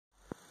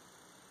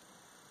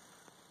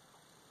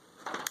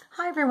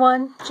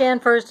everyone, Jan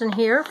Fursdon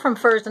here from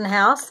Fursdon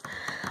House.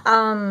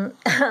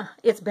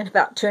 It's been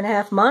about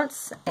 2.5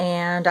 months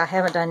and I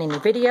haven't done any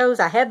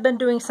videos. I have been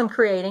doing some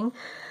creating,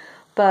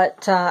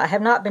 but I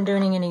have not been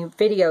doing any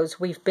videos.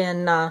 We've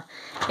been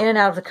in and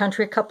out of the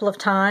country a couple of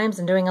times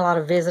and doing a lot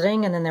of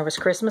visiting, and then there was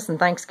Christmas and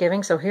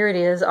Thanksgiving, so here it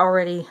is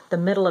already the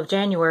middle of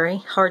January.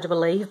 Hard to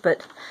believe,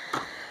 but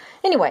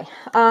anyway,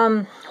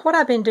 what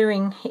I've been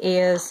doing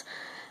is,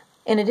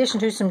 in addition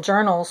to some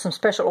journals, some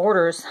special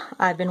orders,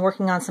 I've been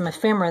working on some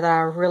ephemera that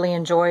I really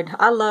enjoyed.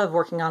 I love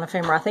working on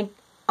ephemera. I think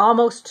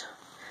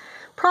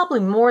probably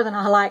more than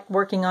I like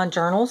working on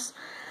journals.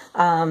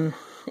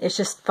 It's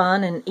just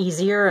fun and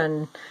easier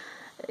and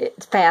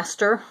it's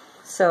faster.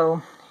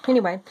 So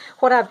anyway,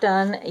 what I've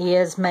done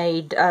is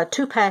made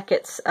 2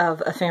 packets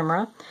of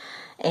ephemera,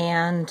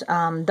 and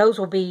those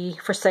will be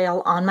for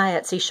sale on my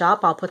Etsy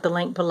shop. I'll put the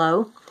link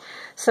below.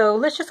 So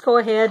let's just go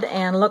ahead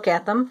and look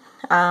at them.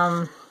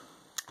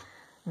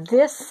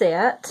 This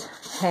set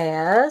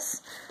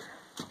has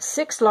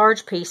 6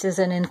 large pieces,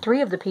 and then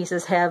 3 of the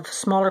pieces have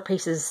smaller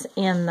pieces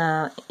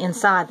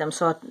inside them,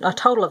 so a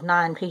total of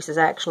 9 pieces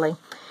actually.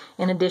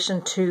 In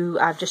addition to,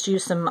 I've just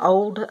used some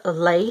old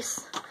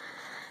lace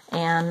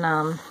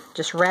and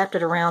just wrapped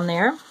it around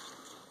there.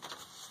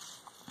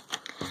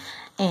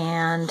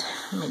 And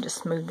let me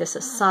just move this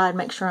aside,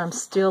 make sure I'm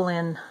still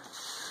in,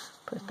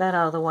 put that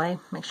out of the way,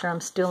 make sure I'm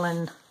still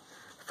in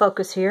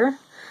focus here.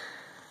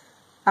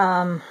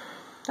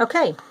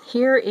 Okay,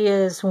 here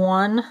is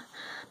one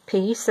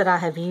piece that I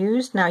have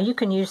used. Now you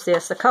can use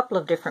this a couple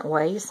of different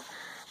ways.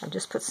 I've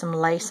just put some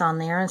lace on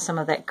there and some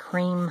of that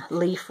cream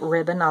leaf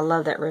ribbon. I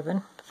love that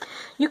ribbon.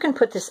 You can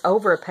put this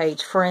over a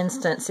page. For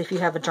instance, if you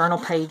have a journal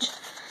page,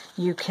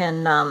 you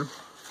can come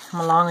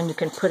along and you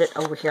can put it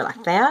over here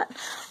like that,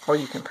 or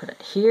you can put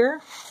it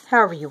here,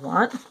 however you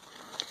want.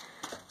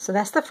 So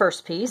that's the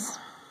first piece.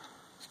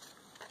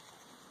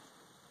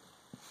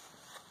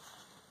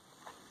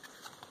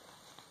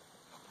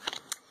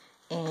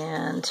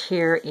 And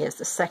here is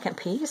the second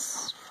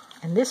piece,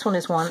 and this one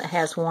is one that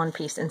has one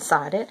piece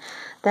inside it.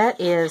 That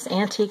is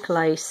antique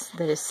lace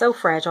that is so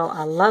fragile.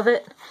 I love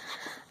it,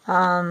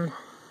 and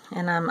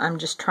I'm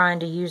just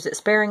trying to use it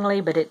sparingly,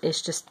 but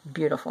it's just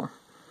beautiful.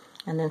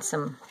 And then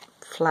some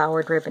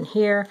flowered ribbon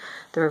here.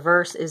 The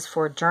reverse is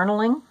for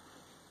journaling.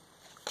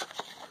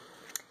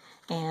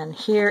 And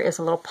here is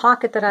a little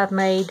pocket that I've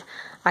made.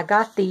 I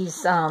got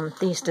these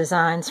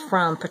designs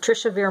from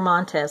Patricia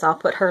Viramontes. I'll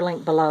put her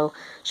link below.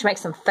 She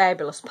makes some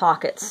fabulous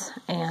pockets,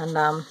 and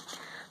I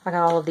got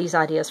all of these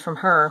ideas from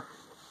her.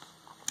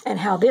 And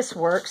how this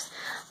works,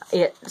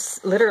 it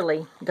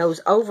literally goes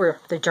over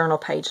the journal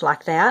page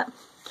like that.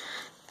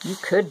 You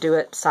could do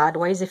it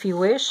sideways if you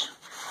wish.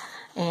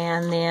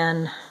 And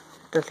then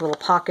the little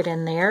pocket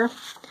in there.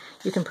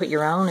 You can put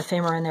your own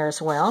ephemera in there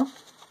as well.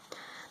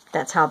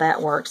 That's how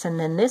that works. And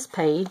then this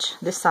page,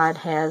 this side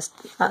has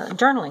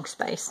journaling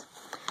space.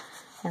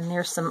 And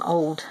there's some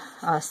old,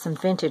 some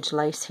vintage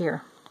lace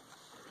here.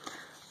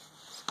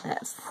 So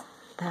that's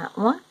that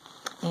one.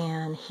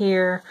 And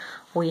here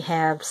we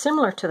have,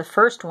 similar to the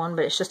first one,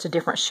 but it's just a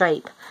different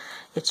shape.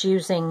 It's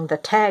using the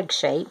tag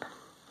shape.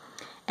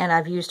 And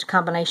I've used a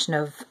combination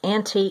of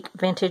antique,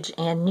 vintage,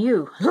 and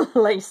new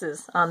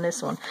laces on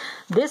this one.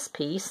 This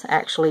piece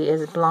actually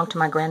belonged to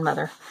my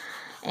grandmother.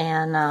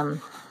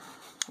 And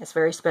it's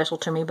very special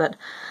to me, but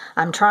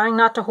I'm trying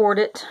not to hoard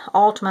it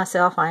all to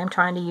myself. I am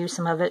trying to use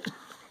some of it.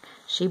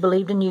 She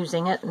believed in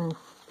using it. And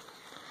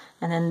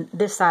then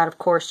this side, of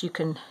course, you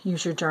can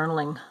use your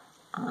journaling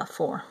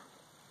for.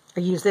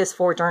 Or use this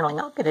for journaling.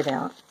 I'll get it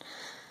out.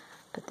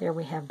 But there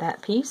we have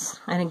that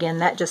piece. And again,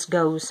 that just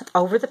goes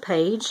over the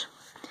page.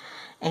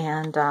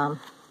 And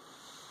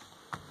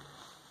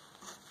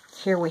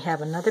here we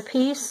have another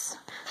piece.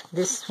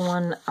 This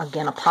one,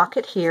 again, a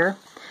pocket here.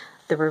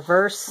 The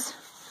reverse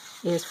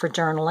is for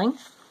journaling.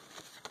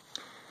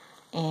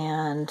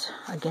 And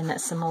again,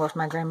 that's some more of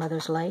my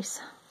grandmother's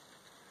lace.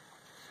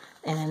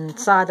 And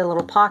inside the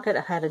little pocket,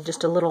 I've had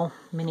just a little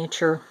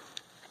miniature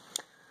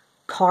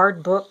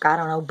card book, I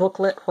don't know,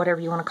 booklet,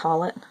 whatever you want to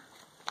call it.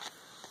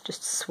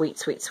 Just sweet,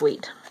 sweet,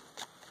 sweet.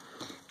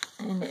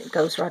 And it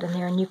goes right in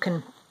there, and you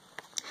can,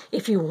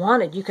 if you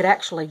wanted, you could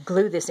actually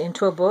glue this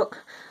into a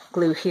book.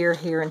 Glue here,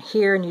 here, and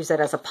here, and use that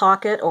as a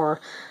pocket, or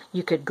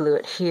you could glue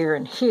it here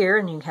and here,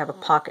 and you can have a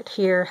pocket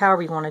here,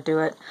 however you want to do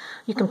it.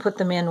 You can put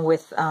them in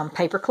with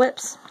paper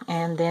clips,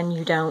 and then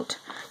you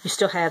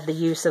still have the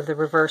use of the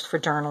reverse for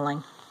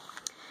journaling.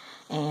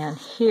 And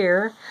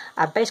here,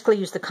 I basically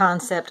use the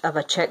concept of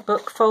a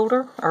checkbook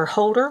folder, or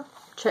holder,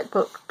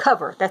 checkbook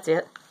cover, that's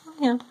it.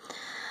 Yeah.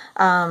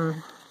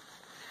 And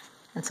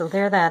so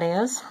there that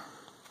is.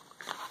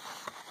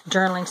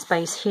 Journaling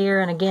space here,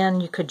 and again,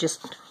 you could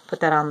just put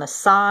that on the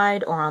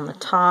side or on the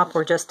top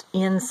or just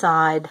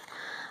inside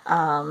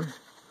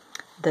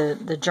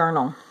the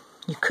journal.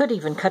 You could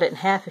even cut it in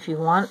half if you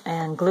want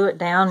and glue it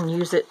down and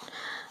use it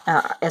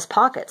as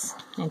pockets.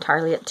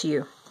 Entirely up to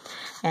you.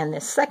 And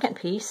this second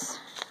piece,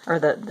 or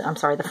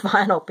the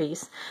final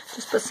piece,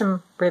 just put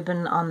some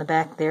ribbon on the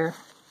back there.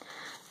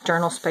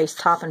 Journal space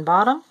top and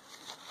bottom.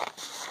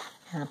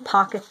 And a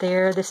pocket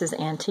there. This is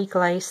antique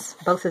lace.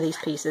 Both of these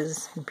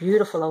pieces,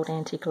 beautiful old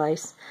antique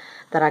lace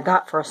that I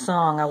got for a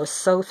song. I was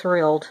so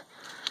thrilled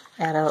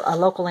at a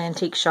local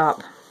antique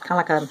shop,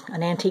 kind of like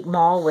an antique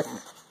mall with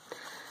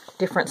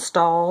different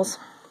stalls.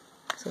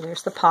 So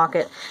there's the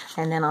pocket,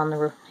 and then on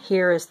the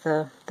here is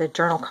the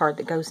journal card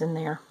that goes in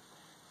there.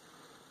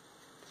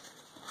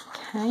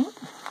 Okay.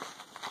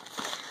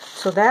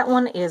 So that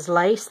one is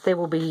lace. They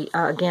will be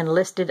again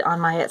listed on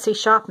my Etsy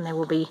shop, and they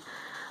will be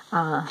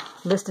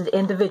listed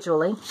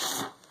individually.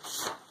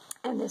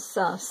 And this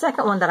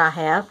second one that I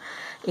have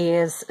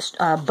is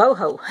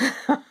boho,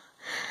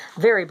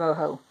 very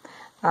boho,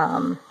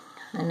 and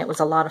it was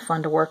a lot of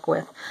fun to work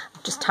with.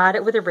 Just tied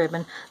it with a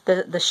ribbon.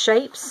 The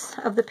shapes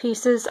of the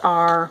pieces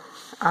are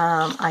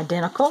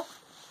identical,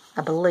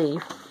 I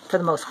believe, for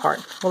the most part.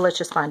 Well, let's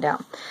just find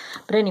out.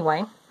 But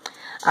anyway,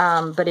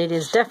 but it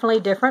is definitely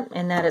different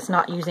in that it's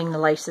not using the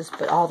laces,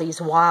 but all these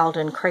wild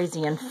and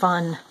crazy and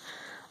fun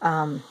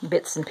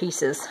bits and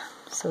pieces.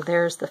 So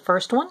there's the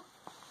first one.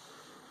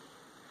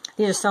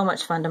 These are so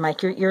much fun to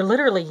make. You're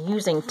literally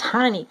using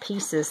tiny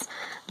pieces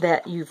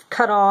that you've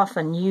cut off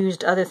and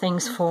used other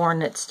things for,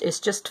 and it's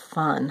just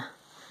fun.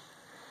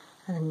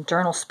 And then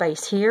journal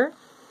space here.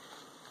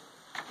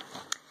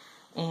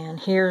 And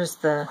here's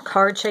the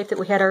card shape that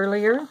we had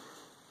earlier.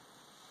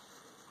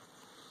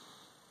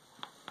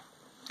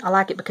 I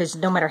like it because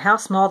no matter how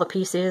small the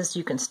piece is,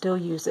 you can still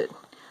use it.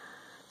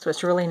 So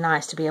it's really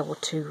nice to be able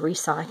to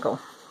recycle.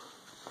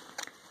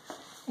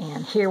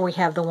 And here we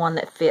have the one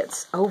that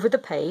fits over the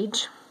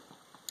page.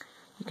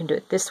 You can do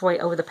it this way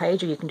over the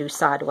page, or you can do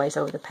sideways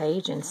over the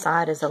page.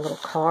 Inside is a little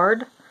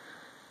card.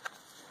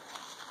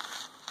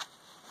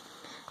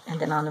 And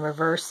then on the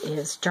reverse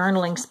is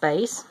journaling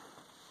space.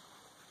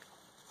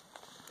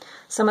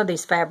 Some of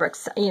these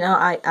fabrics, you know,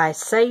 I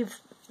save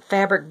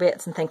fabric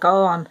bits and think,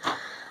 oh, I'm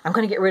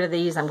going to get rid of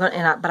these.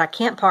 But I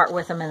can't part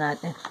with them.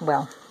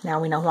 Well,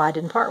 now we know why I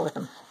didn't part with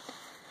them.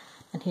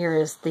 And here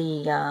is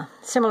the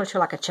similar to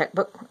like a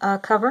checkbook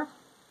cover.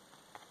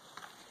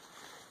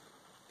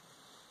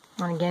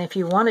 And again, if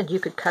you wanted, you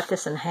could cut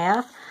this in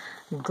half,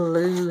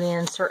 glue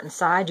in certain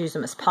sides, use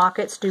them as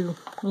pockets, do,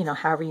 you know,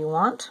 however you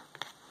want.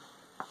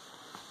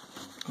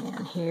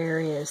 And here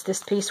is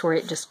this piece where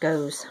it just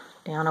goes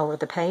down over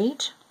the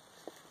page.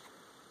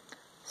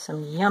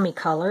 Some yummy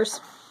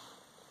colors.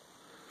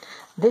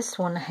 This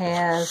one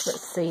has,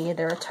 let's see,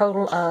 there are a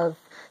total of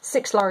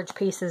 6 large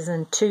pieces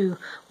and 2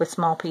 with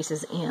small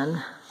pieces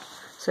in.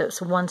 So it's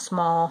 2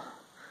 small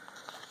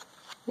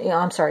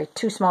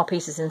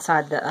pieces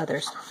inside the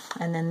others.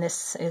 And then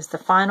this is the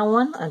final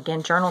one.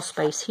 Again, journal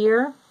space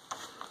here.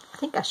 I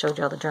think I showed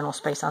you all the journal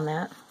space on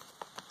that,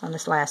 on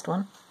this last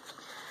one.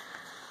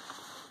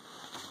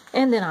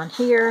 And then on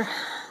here,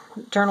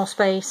 journal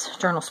space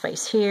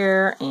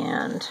here,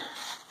 and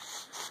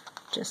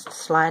just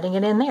sliding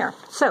it in there.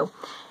 So,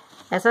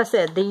 as I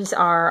said, these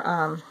are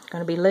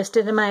going to be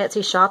listed in my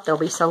Etsy shop. They'll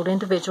be sold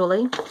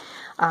individually.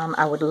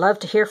 I would love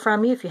to hear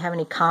from you. If you have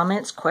any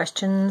comments,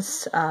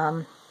 questions,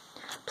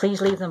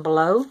 please leave them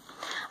below.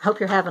 I hope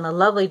you're having a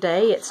lovely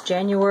day. It's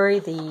January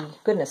the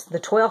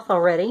 12th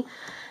already,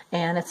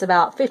 and it's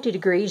about 50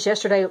 degrees.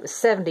 Yesterday it was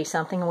 70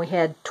 something, and we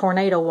had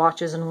tornado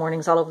watches and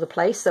warnings all over the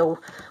place. So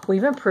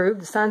we've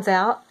improved. The sun's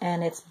out,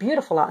 and it's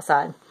beautiful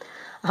outside.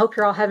 I hope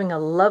you're all having a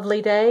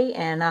lovely day,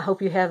 and I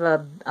hope you have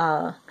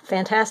a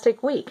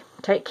fantastic week.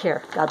 Take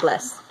care. God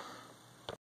bless.